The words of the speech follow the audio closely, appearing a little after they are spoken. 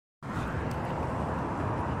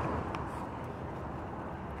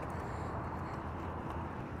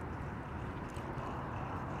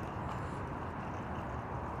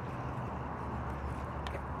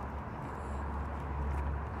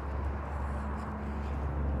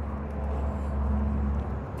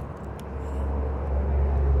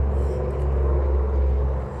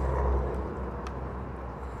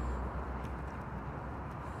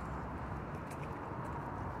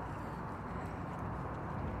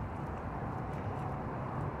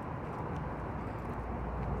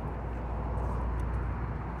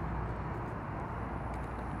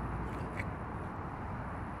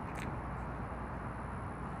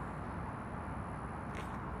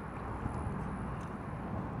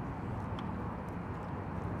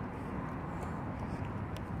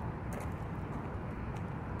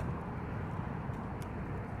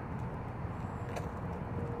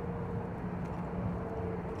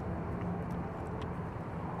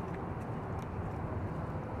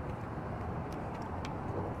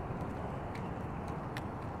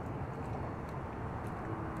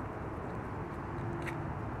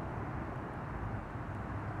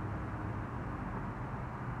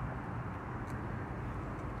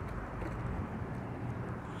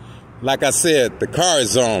Like I said, the car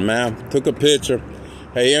is on, man. Took a picture.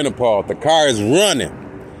 Hey, Interpol, the car is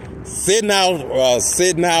running. Sitting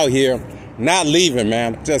out here, not leaving,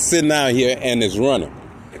 man. Just sitting out here and it's running.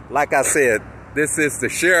 Like I said, this is the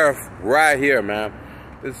sheriff right here, man.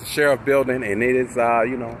 This is the sheriff building, and it is,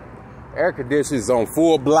 air conditioners on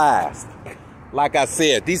full blast. Like I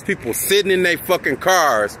said, these people sitting in their fucking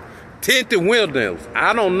cars, tinted windows.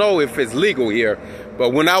 I don't know if it's legal here,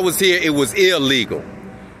 but when I was here, it was illegal.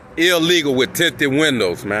 Illegal with tinted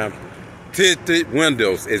windows, man. Tinted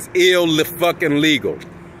windows is fucking legal.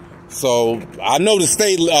 So I know the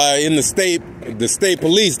state, the state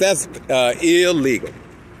police, that's illegal.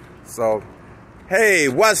 So, hey,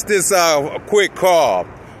 watch this quick call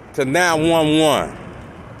to 911.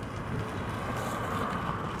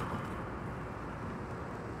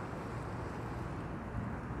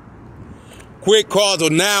 Quick call to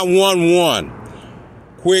 911.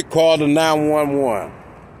 Quick call to 911.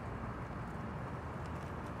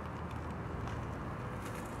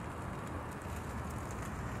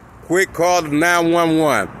 Quick call to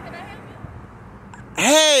 911.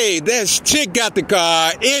 Hey, that chick got the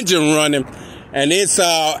car engine running, and it's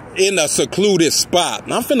in a secluded spot.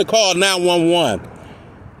 I'm finna call 911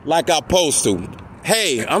 like I supposed to.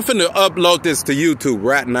 Hey, I'm finna upload this to YouTube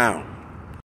right now.